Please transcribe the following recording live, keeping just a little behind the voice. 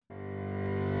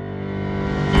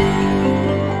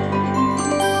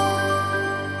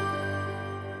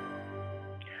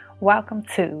Welcome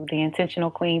to the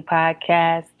Intentional Queen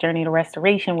Podcast, Journey to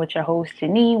Restoration with your host,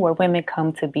 Janine, where women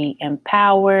come to be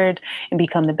empowered and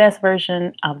become the best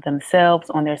version of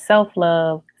themselves on their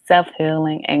self-love,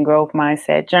 self-healing, and growth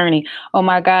mindset journey. Oh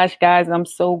my gosh, guys, I'm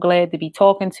so glad to be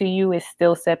talking to you. It's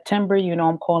still September. You know,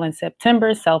 I'm calling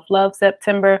September Self-Love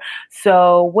September.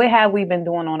 So what have we been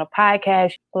doing on a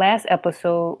podcast? Last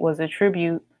episode was a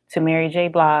tribute to Mary J.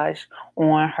 Blige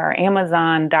on her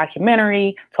Amazon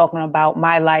documentary talking about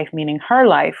my life, meaning her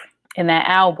life in that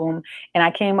album. And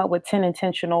I came up with 10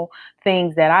 intentional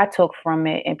things that I took from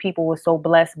it, and people were so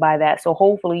blessed by that. So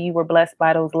hopefully you were blessed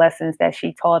by those lessons that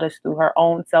she taught us through her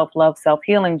own self-love,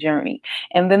 self-healing journey.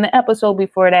 And then the episode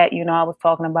before that, you know, I was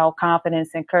talking about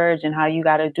confidence and courage and how you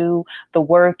got to do the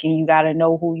work and you got to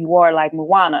know who you are, like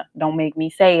Moana. Don't make me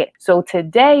say it. So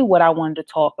today, what I wanted to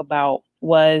talk about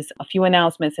was a few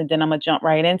announcements, and then I'm going to jump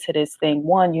right into this thing.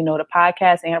 One, you know, the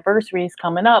podcast anniversary is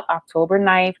coming up October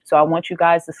 9th. So I want you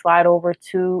guys to slide over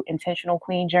to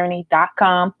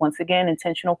intentionalqueenjourney.com. Once again,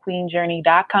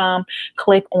 intentionalqueenjourney.com.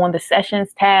 Click on the sessions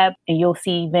tab and you'll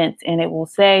see events, and it will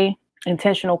say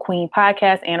Intentional Queen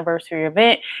Podcast Anniversary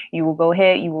Event. You will go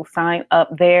ahead, you will sign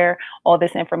up there. All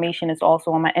this information is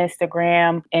also on my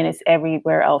Instagram and it's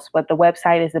everywhere else. But the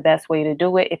website is the best way to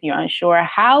do it. If you're unsure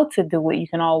how to do it, you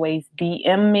can always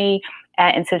DM me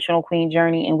at Intentional Queen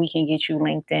Journey and we can get you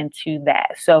linked into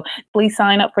that. So please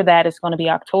sign up for that. It's going to be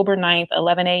October 9th,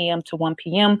 11 a.m. to 1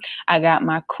 p.m. I got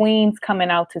my queens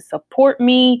coming out to support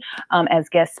me as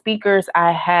guest speakers.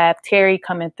 I have Terry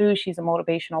coming through. She's a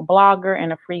motivational blogger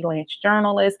and a freelance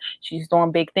journalist. She's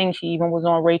doing big things. She even was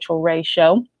on Rachel Ray's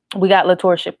show. We got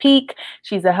LaTorsha Peak.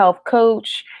 She's a health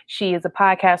coach. She is a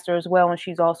podcaster as well, and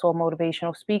she's also a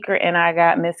motivational speaker. And I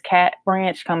got Miss Kat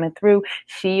Branch coming through.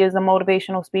 She is a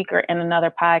motivational speaker and another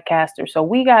podcaster. So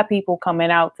we got people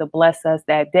coming out to bless us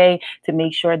that day to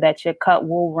make sure that your cut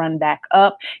will run back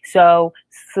up. So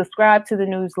subscribe to the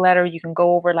newsletter. You can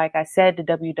go over, like I said, to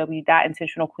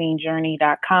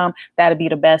www.intentionalqueenjourney.com. That'll be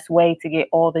the best way to get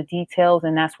all the details,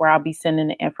 and that's where I'll be sending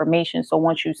the information. So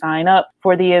once you sign up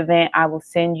for the event, I will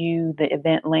send you the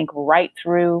event link right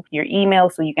through your email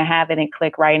so you can have it and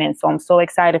click right in. So I'm so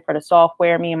excited for the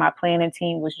software. Me and my planning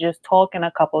team was just talking a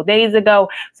couple of days ago.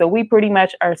 So we pretty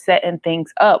much are setting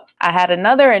things up. I had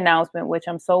another announcement, which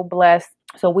I'm so blessed.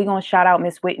 So we're going to shout out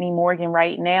Miss Whitney Morgan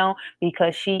right now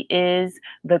because she is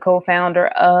the co-founder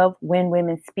of When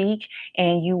Women Speak.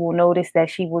 And you will notice that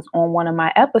she was on one of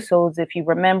my episodes. If you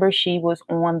remember, she was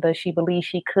on the She Believes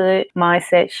She Could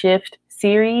Mindset Shift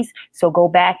series. So go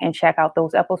back and check out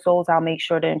those episodes. I'll make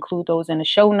sure to include those in the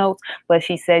show notes. But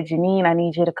she said, Janine, I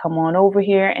need you to come on over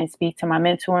here and speak to my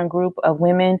mentoring group of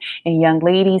women and young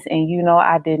ladies. And you know,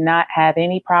 I did not have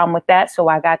any problem with that. So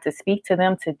I got to speak to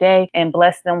them today and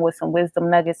bless them with some wisdom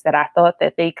nuggets that I thought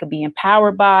that they could be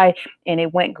empowered by. And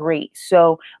it went great.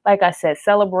 So like I said,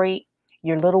 celebrate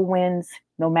your little wins,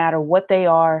 no matter what they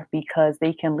are, because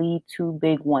they can lead to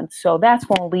big ones. So that's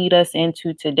going to lead us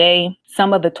into today,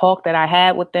 some of the talk that I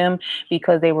had with them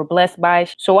because they were blessed by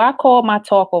it. So I called my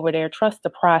talk over there, Trust the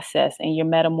Process and Your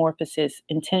Metamorphosis,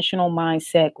 Intentional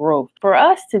Mindset Growth. For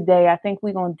us today, I think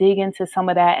we're going to dig into some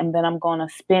of that, and then I'm going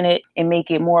to spin it and make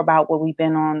it more about what we've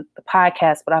been on the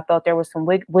podcast. But I thought there was some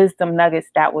wisdom nuggets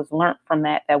that was learned from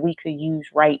that we could use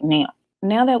right now.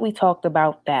 Now that we talked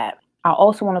about that, I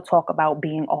also want to talk about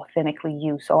being authentically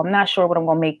you. So I'm not sure what I'm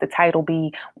going to make the title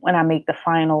be when I make the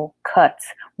final cuts,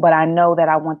 but I know that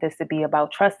I want this to be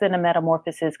about trust in the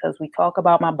metamorphosis because we talk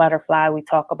about my butterfly, we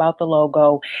talk about the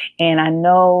logo, and I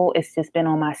know it's just been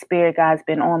on my spirit, guys,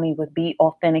 been on me with be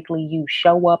authentically you.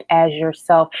 Show up as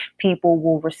yourself. People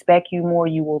will respect you more.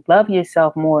 You will love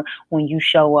yourself more when you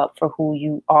show up for who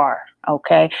you are.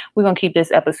 Okay, we're going to keep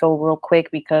this episode real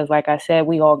quick because, like I said,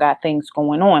 we all got things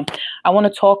going on. I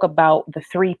want to talk about the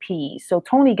 3 Ps. So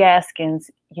Tony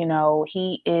Gaskins, you know,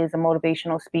 he is a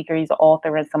motivational speaker. He's an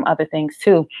author and some other things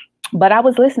too. But I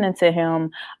was listening to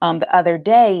him the other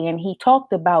day, and he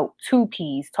talked about 2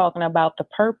 Ps, talking about the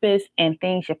purpose and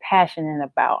things you're passionate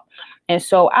about. And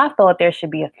so I thought there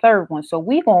should be a third one. So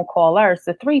we're going to call ours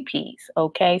the 3 Ps.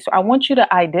 Okay. So I want you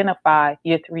to identify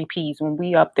your 3 Ps when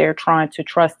we up there trying to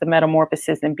trust the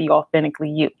metamorphosis and be authentically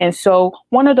you. And so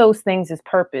one of those things is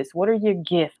purpose. What are your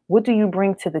gifts? What do you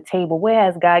bring to the table? What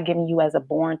has God given you as a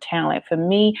born talent? For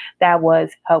me, that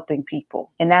was helping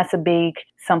people. And that's a big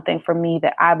something for me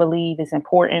that I believe is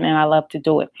important, and I love to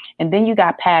do it. And then you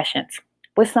got passions.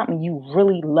 What's something you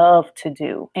really love to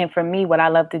do? And for me, what I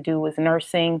love to do is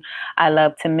nursing. I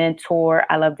love to mentor.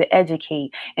 I love to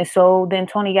educate. And so then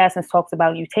Tony Gaskins talks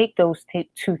about you take those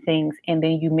two things and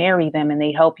then you marry them and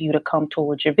they help you to come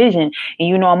towards your vision.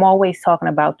 And I'm always talking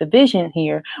about the vision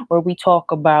here, where we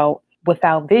talk about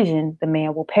without vision, the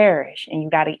man will perish. And you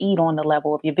got to eat on the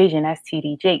level of your vision. That's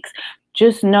TD Jakes.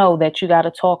 Just know that you got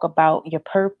to talk about your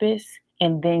purpose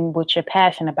and then what you're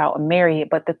passionate about and marry it.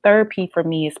 But the third P for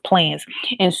me is plans.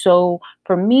 And so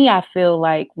for me, I feel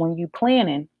like when you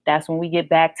planning, that's when we get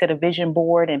back to the vision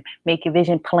board and make your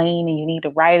vision plain, and you need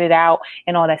to write it out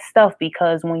and all that stuff.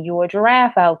 Because when you're a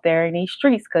giraffe out there in these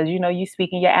streets, because you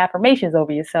speaking your affirmations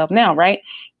over yourself now, right?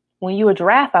 When you're a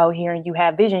giraffe out here and you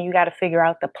have vision, you got to figure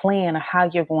out the plan of how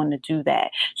you're going to do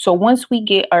that. So once we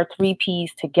get our three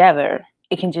P's together,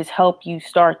 it can just help you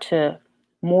start to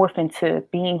morph into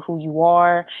being who you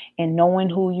are and knowing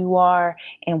who you are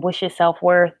and what's your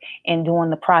self-worth and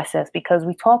doing the process. Because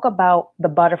we talk about the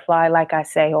butterfly, like I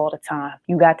say all the time.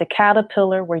 You got the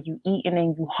caterpillar where you eating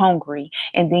and you hungry.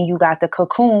 And then you got the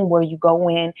cocoon where you go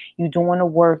in, you doing the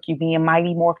work, you being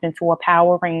mighty morphed into a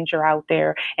Power Ranger out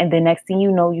there. And the next thing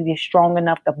you know, you get strong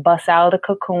enough to bust out of the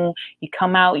cocoon. You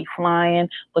come out, you flying,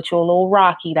 but you're a little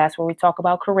rocky. That's where we talk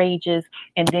about courageous.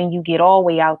 And then you get all the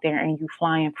way out there and you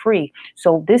flying free.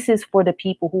 So this is for the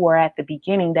people who are at the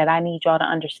beginning, that I need y'all to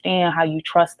understand how you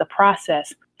trust the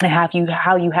process and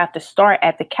how you have to start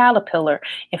at the caterpillar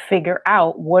and figure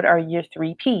out what are your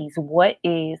three P's. What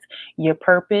is your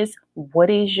purpose? What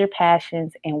is your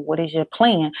passions? And what is your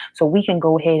plan? So we can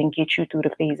go ahead and get you through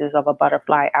the phases of a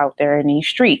butterfly out there in these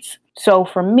streets. So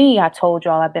for me, I told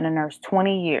y'all I've been a nurse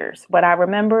 20 years, but I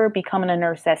remember becoming a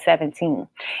nurse at 17.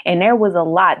 And there was a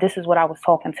lot. This is what I was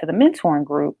talking to the mentoring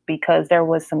group, because there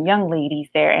was some young ladies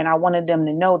there and I wanted them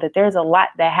to know that there's a lot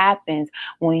that happens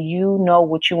when you know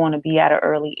what you want to be at an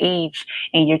early age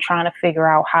and you're trying to figure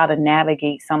out how to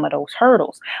navigate some of those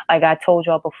hurdles. Like I told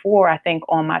y'all before, I think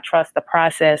on my Trust the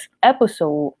Process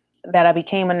episode, that I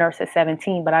became a nurse at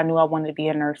 17, but I knew I wanted to be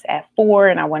a nurse at 4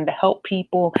 and I wanted to help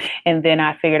people. And then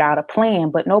I figured out a plan,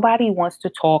 but nobody wants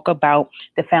to talk about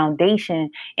the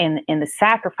foundation and the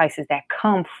sacrifices that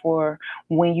come for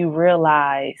when you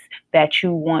realize that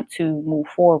you want to move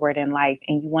forward in life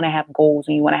and you want to have goals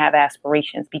and you want to have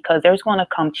aspirations, because there's going to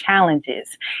come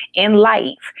challenges in life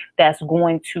that's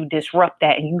going to disrupt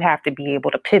that. And you have to be able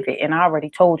to pivot. And I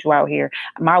already told you out here,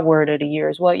 my word of the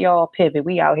year is what y'all pivot.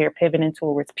 We out here pivoting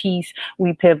towards peace.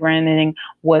 We pivoting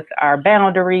with our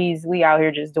boundaries. We out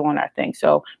here just doing our thing.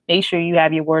 So make sure you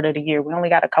have your word of the year. We only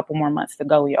got a couple more months to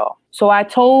go, y'all. So I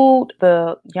told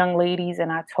the young ladies and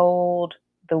I told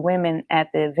the women at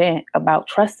the event about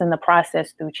trusting the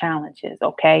process through challenges.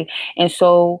 Okay. And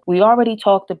so we already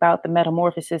talked about the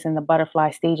metamorphosis and the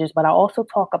butterfly stages, but I also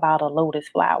talk about a lotus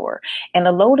flower. And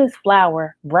the lotus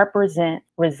flower represents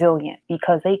resilience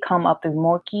because they come up through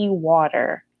murky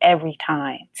water every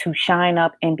time to shine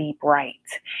up and be bright.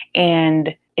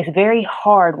 And it's very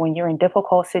hard when you're in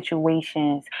difficult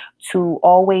situations to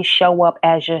always show up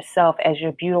as yourself, as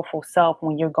your beautiful self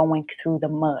when you're going through the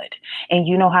mud. And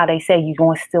you know how they say you're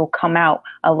going to still come out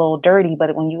a little dirty,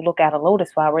 but when you look at a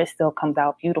lotus flower, it still comes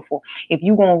out beautiful. If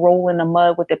you're going to roll in the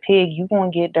mud with the pig, you're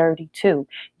going to get dirty too.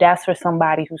 That's for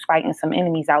somebody who's fighting some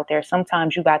enemies out there.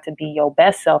 Sometimes you got to be your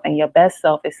best self, and your best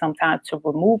self is sometimes to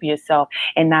remove yourself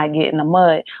and not get in the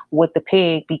mud with the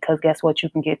pig, because guess what? You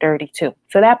can get dirty too.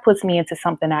 So that puts me into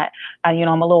something that,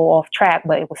 I'm a little off track,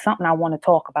 but it was something I want to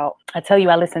talk about. I tell you,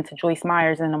 I listen to Joyce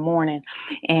Myers in the morning,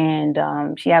 and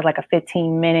she has like a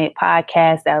 15-minute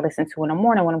podcast that I listen to in the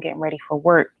morning when I'm getting ready for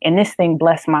work. And this thing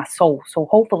blessed my soul. So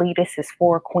hopefully this is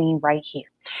for Queen right here.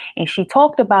 And she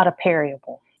talked about a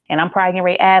parable. And I'm probably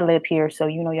going to ad-lib here, so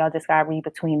y'all just got to read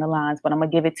between the lines, but I'm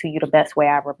going to give it to you the best way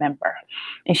I remember.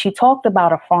 And she talked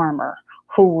about a farmer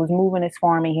who was moving his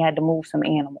farm, and he had to move some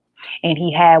animals. And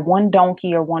he had one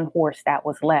donkey or one horse that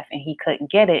was left, and he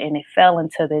couldn't get it, and it fell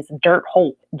into this dirt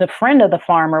hole. The friend of the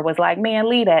farmer was like, man,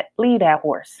 leave that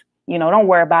horse. Don't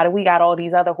worry about it. We got all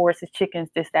these other horses, chickens,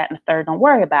 this, that, and the third. Don't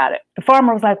worry about it. The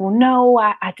farmer was like, well, no,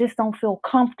 I just don't feel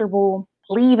comfortable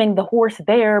leaving the horse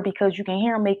there, because you can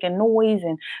hear him making noise,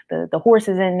 and the horse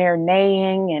is in there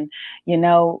neighing and,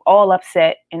 all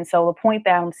upset. And so the point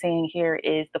that I'm saying here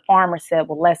is the farmer said,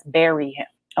 well, let's bury him.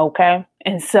 Okay.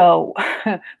 And so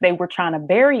they were trying to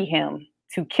bury him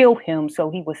to kill him so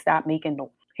he would stop making noise.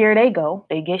 Here they go.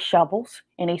 They get shovels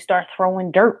and they start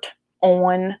throwing dirt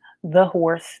on the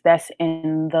horse that's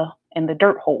in the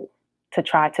dirt hole to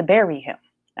try to bury him.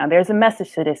 Now there's a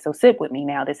message to this, so sit with me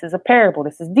now. This is a parable.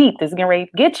 This is deep. This is getting ready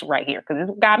to get you right here, because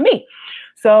it got me.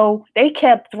 So they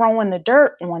kept throwing the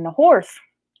dirt on the horse,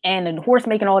 and the horse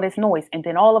making all this noise. And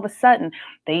then all of a sudden,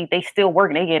 they still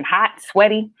working. They getting hot,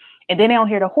 sweaty, and then they don't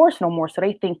hear the horse no more. So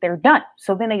they think they're done.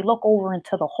 So then they look over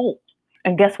into the hole.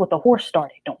 And guess what the horse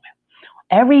started doing?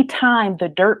 Every time the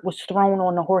dirt was thrown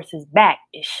on the horse's back,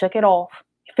 it shook it off.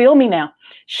 Feel me now?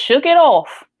 Shook it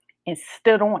off and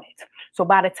stood on it. So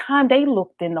by the time they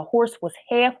looked in, the horse was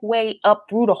halfway up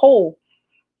through the hole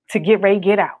to get ready to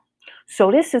get out.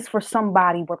 So this is for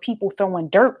somebody where people throwing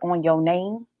dirt on your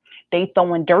name. They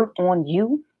throwing dirt on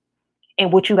you.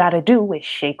 And what you got to do is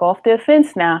shake off the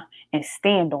offense now and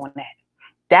stand on that.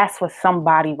 That's for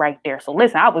somebody right there. So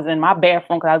listen, I was in my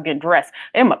bathroom because I was getting dressed.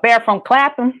 In my bathroom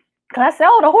clapping. Because I said,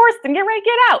 oh, the horse didn't get ready to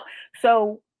get out.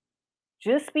 So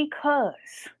just because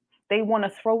they want to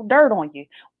throw dirt on you,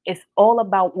 it's all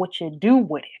about what you do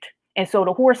with it. And so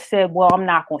the horse said, well, I'm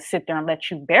not going to sit there and let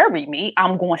you bury me.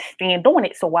 I'm going to stand on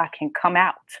it so I can come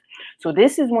out. So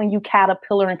this is when you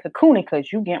caterpillar and cocooning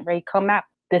because you getting ready to come out.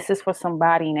 This is for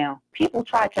somebody now. People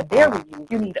try to bury you.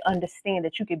 You need to understand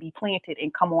that you can be planted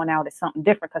and come on out as something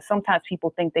different, because sometimes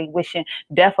people think they wishing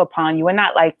death upon you, and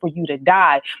not like for you to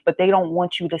die, but they don't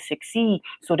want you to succeed.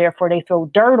 So therefore they throw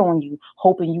dirt on you,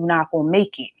 hoping you're not going to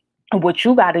make it. And what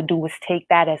you got to do is take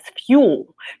that as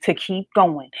fuel to keep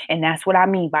going. And that's what I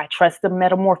mean by trust the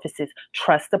metamorphosis,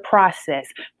 trust the process,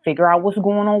 figure out what's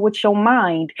going on with your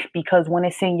mind, because when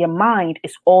it's in your mind,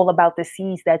 it's all about the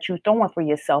seeds that you're throwing for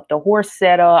yourself. The horse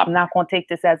said, I'm not going to take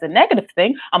this as a negative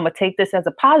thing. I'm going to take this as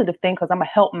a positive thing because I'm going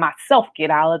to help myself get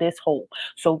out of this hole.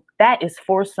 So that is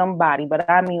for somebody. But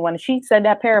I mean, when she said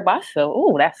that parable, I said,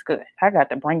 oh, that's good. I got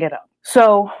to bring it up.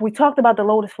 So we talked about the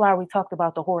lotus flower, we talked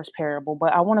about the horse parable,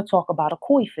 but I want to talk about a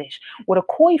koi fish. With a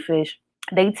koi fish,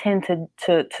 they tend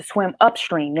to swim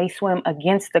upstream. They swim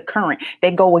against the current.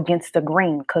 They go against the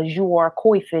grain because you are a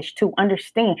koi fish too.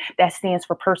 Understand that stands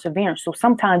for perseverance. So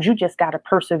sometimes you just got to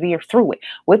persevere through it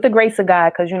with the grace of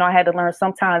God, because, you know, I had to learn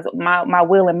sometimes my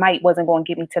will and might wasn't going to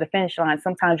get me to the finish line.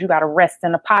 Sometimes you got to rest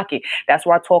in the pocket. That's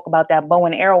where I talk about that bow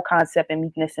and arrow concept and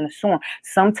meekness in the storm.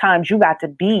 Sometimes you got to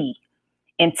be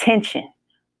intention.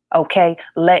 Okay,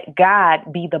 let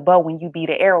God be the bow and you be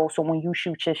the arrow. So when you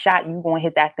shoot your shot, you're going to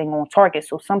hit that thing on target.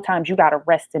 So sometimes you got to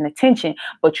rest in attention,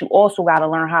 but you also got to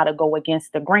learn how to go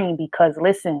against the grain, because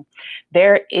listen,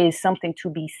 there is something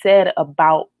to be said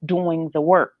about doing the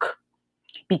work,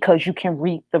 because you can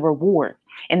reap the reward.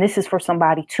 And this is for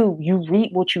somebody too. You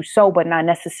reap what you sow, but not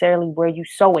necessarily where you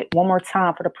sow it. One more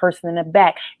time for the person in the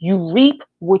back. You reap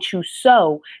what you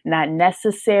sow, not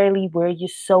necessarily where you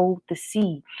sow the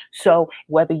seed. So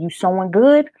whether you sowing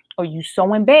good or you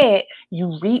sowing bad,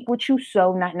 you reap what you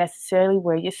sow, not necessarily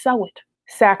where you sow it.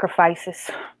 Sacrifices.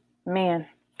 Man,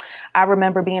 I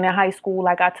remember being in high school,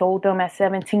 like I told them at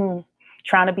 17,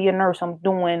 trying to be a nurse. I'm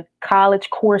doing college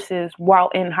courses while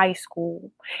in high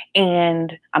school,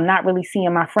 and I'm not really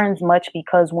seeing my friends much,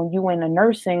 because when you're in the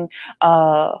nursing,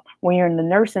 when you're in the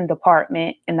nursing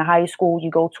department in the high school, you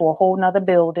go to a whole nother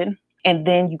building. And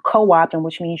then you co-opting,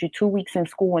 which means you're 2 weeks in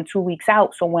school and 2 weeks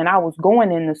out. So when I was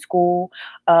going into school,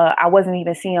 I wasn't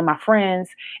even seeing my friends.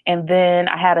 And then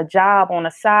I had a job on the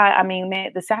side. I mean,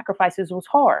 man, the sacrifices was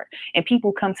hard. And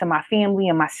people come to my family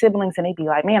and my siblings and they be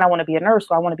like, man, I want to be a nurse.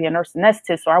 So I want to be a nurse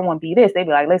anesthetist. Or I want to be this. They be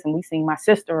like, listen, we seen my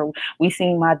sister. Or we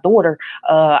seen my daughter.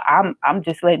 I'm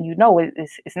just letting you know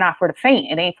it's not for the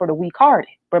faint. It ain't for the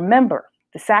weak-hearted. Remember,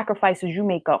 the sacrifices you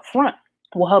make up front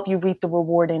will help you reap the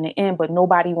reward in the end, but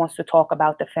nobody wants to talk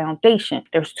about the foundation.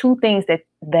 There's two things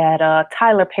that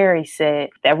Tyler Perry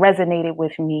said that resonated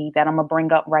with me that I'm gonna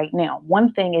bring up right now.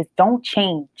 One thing is, don't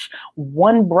change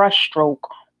one brush stroke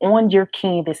on your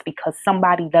canvas because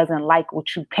somebody doesn't like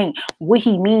what you paint. What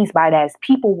he means by that is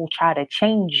people will try to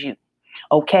change you,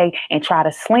 okay, and try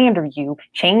to slander you,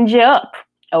 change you up.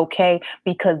 Okay,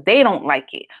 because they don't like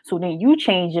it. So then you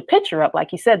change your picture up,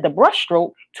 like you said, the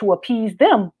brushstroke, to appease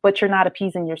them, but you're not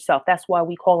appeasing yourself. That's why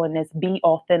we calling this be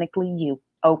authentically you.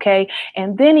 Okay.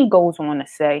 And then he goes on to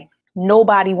say,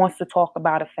 nobody wants to talk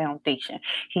about a foundation.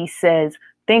 He says,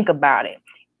 think about it.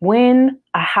 When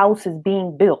a house is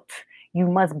being built, you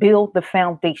must build the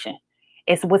foundation.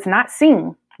 It's what's not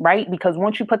seen, right? Because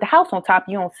once you put the house on top,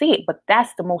 you don't see it. But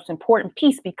that's the most important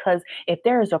piece, because if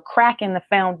there is a crack in the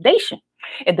foundation,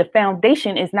 if the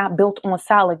foundation is not built on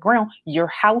solid ground, your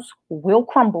house will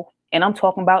crumble. And I'm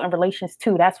talking about in relations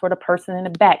to, that's for the person in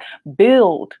the back.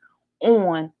 Build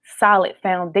on solid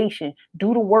foundation.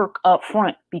 Do the work up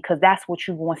front, because that's what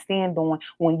you want to stand on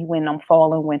when you in them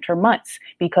fall and winter months,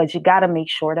 because you got to make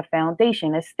sure the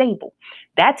foundation is stable.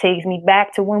 That takes me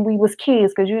back to when we was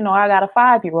kids, because I got a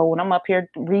 5-year-old and I'm up here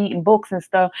reading books and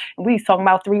stuff, and we was talking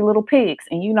about Three Little Pigs,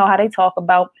 and you know how they talk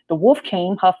about the wolf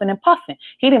came huffing and puffing.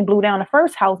 He didn't blew down the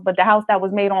first house, but the house that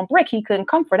was made on brick, he couldn't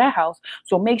come for that house.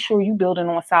 So make sure you building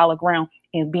on solid ground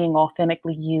and being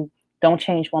authentically you. Don't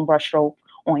change one brushstroke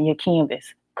on your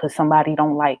canvas because somebody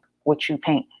don't like what you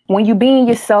paint. When you being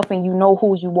yourself and you know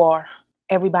who you are,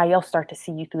 everybody else start to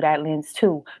see you through that lens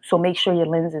too. So make sure your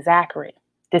lens is accurate.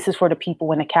 This is for the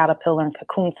people in the caterpillar and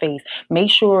cocoon phase.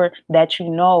 Make sure that you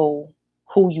know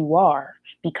who you are,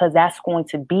 because that's going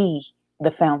to be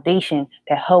the foundation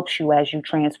that helps you as you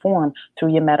transform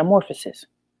through your metamorphosis.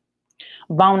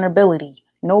 Vulnerability.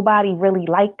 Nobody really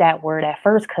liked that word at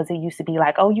first, because it used to be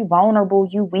like, oh, you vulnerable,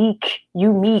 you weak,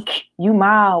 you meek, you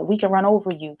mild, we can run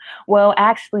over you. Well,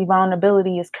 actually,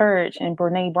 vulnerability is courage. And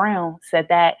Brene Brown said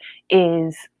that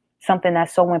is something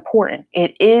that's so important.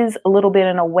 It is a little bit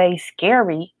in a way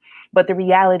scary, but the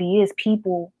reality is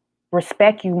people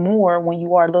respect you more when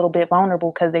you are a little bit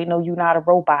vulnerable, because they know you're not a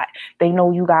robot. They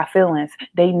know you got feelings.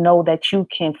 They know that you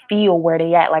can feel where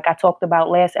they at. Like I talked about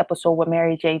last episode with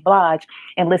Mary J. Blige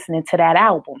and listening to that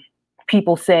album.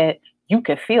 People said, you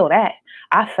could feel that.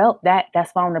 I felt that.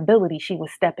 That's vulnerability. She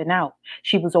was stepping out.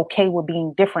 She was okay with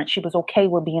being different. She was okay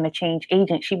with being a change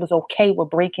agent. She was okay with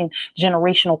breaking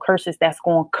generational curses that's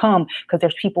going to come, because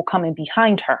there's people coming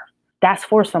behind her. That's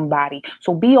for somebody.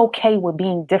 So be okay with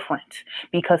being different,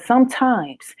 because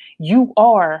sometimes you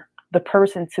are the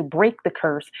person to break the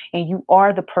curse and you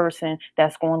are the person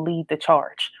that's going to lead the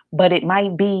charge. But it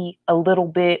might be a little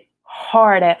bit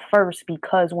hard at first,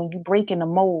 because when you break in the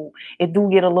mold, it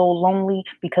do get a little lonely,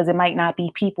 because it might not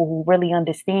be people who really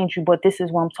understand you. But this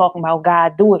is what I'm talking about.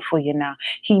 God do it for you now.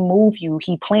 He move you.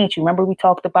 He plant you. Remember we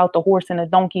talked about the horse and the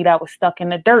donkey that was stuck in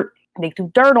the dirt. They threw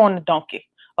dirt on the donkey.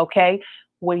 Okay.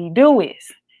 What he do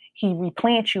is he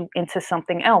replants you into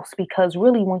something else, because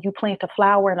really when you plant a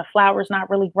flower and the flower is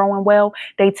not really growing well,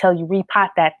 they tell you repot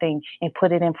that thing and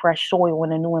put it in fresh soil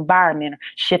in a new environment, or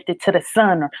shift it to the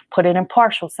sun, or put it in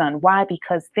partial sun. Why?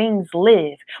 Because things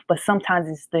live, but sometimes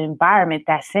it's the environment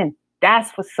that's in.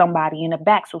 That's for somebody in the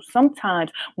back. So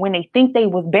sometimes when they think they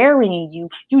was burying you,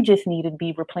 you just needed to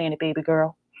be replanted, baby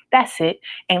girl. That's it.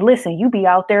 And listen, you be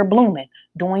out there blooming,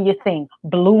 doing your thing.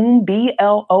 Bloom,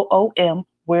 BLOOM,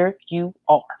 where you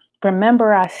are.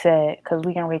 Remember I said, because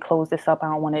we can really close this up, I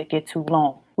don't want to get too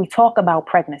long. We talk about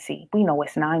pregnancy. We know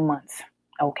it's 9 months,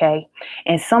 okay?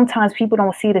 And sometimes people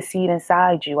don't see the seed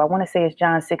inside you. I want to say it's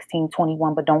John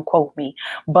 16:21, but don't quote me.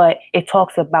 But it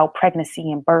talks about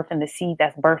pregnancy and birth and the seed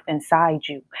that's birthed inside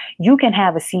you. You can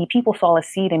have a seed. People saw a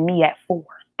seed in me at 4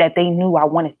 that they knew I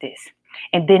wanted this.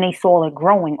 And then they saw it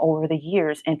growing over the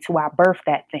years until I birthed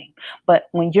that thing. But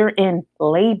when you're in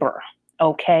labor,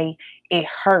 okay, it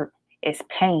hurt, it's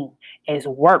pain, it's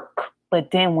work.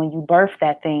 But then when you birth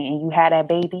that thing and you had that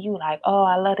baby, you like, oh,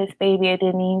 I love this baby. It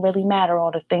didn't even really matter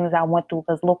all the things I went through,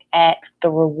 because look at the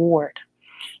reward.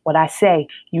 What I say,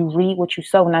 you read what you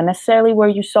sow, not necessarily where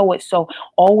you sow it. So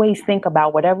always think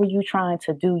about whatever you're trying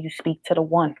to do, you speak to the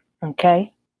one,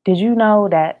 okay? Did you know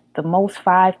that the most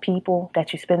 5 people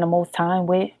that you spend the most time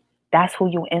with, that's who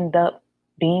you end up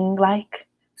being like?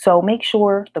 So make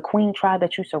sure the queen tribe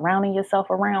that you're surrounding yourself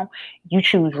around, you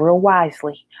choose real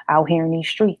wisely out here in these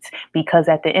streets. Because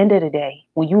at the end of the day,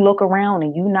 when you look around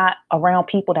and you're not around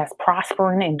people that's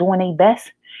prospering and doing their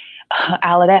best,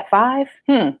 out of that 5,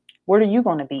 where are you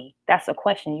going to be? That's a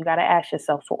question you got to ask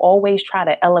yourself. So always try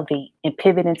to elevate and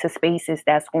pivot into spaces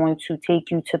that's going to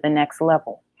take you to the next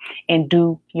level. And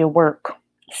do your work.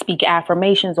 Speak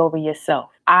affirmations over yourself.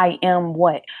 I am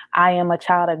what? I am a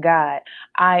child of God.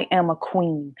 I am a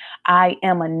queen. I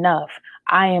am enough.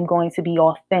 I am going to be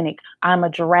authentic. I'm a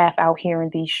giraffe out here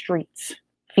in these streets.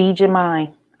 Feed your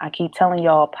mind. I keep telling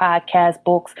y'all, podcast,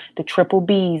 books, the triple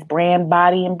B's, brand,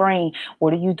 body, and brain.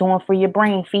 What are you doing for your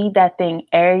brain? Feed that thing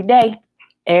every day.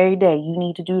 Every day you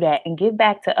need to do that and give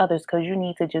back to others, because you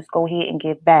need to just go ahead and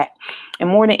give back. And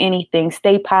more than anything,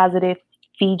 stay positive.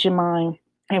 Feed your mind.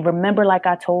 And remember, like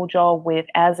I told y'all, with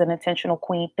as an intentional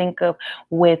queen, think of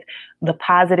with the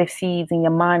positive seeds in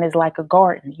your mind is like a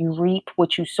garden. You reap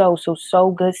what you sow. So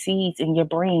sow good seeds in your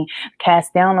brain.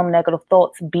 Cast down them negative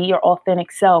thoughts. Be your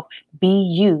authentic self. Be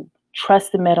you.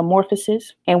 Trust the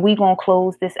metamorphosis. And we're going to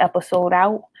close this episode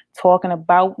out talking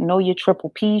about know your triple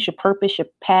P's, your purpose, your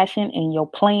passion, and your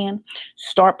plan.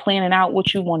 Start planning out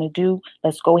what you want to do.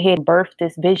 Let's go ahead and birth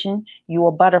this vision. You're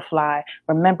a butterfly.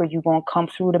 Remember, you're going to come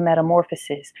through the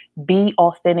metamorphosis. Be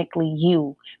authentically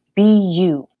you. Be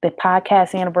you. The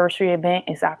podcast anniversary event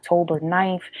is October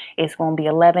 9th. It's going to be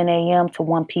 11 a.m. to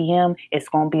 1 p.m. It's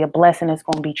going to be a blessing. It's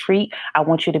going to be a treat. I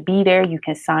want you to be there. You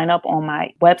can sign up on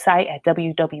my website at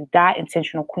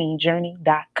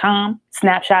www.intentionalqueenjourney.com.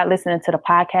 Snapshot listening to the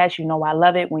podcast. You know I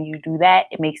love it when you do that.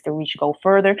 It makes the reach go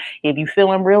further. If you're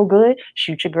feeling real good,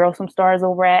 shoot your girl some stars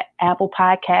over at Apple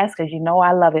Podcasts because you know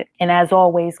I love it. And as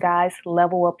always, guys,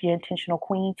 level up your intentional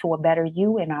queen to a better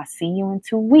you. And I'll see you in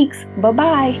 2 weeks.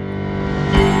 Bye-bye.